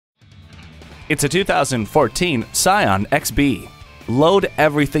It's a 2014 Scion XB. Load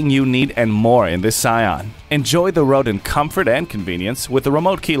everything you need and more in this Scion. Enjoy the road in comfort and convenience with the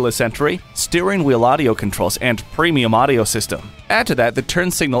remote keyless entry, steering wheel audio controls, and premium audio system. Add to that the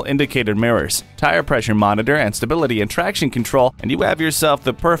turn signal indicator mirrors, tire pressure monitor, and stability and traction control, and you have yourself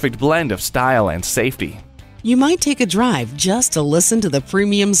the perfect blend of style and safety. You might take a drive just to listen to the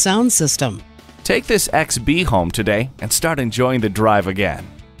premium sound system. Take this XB home today and start enjoying the drive again.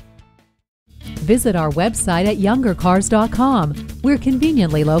 Visit our website at youngercars.com. We're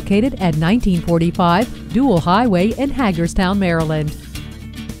conveniently located at 1945 Dual Highway in Hagerstown, Maryland.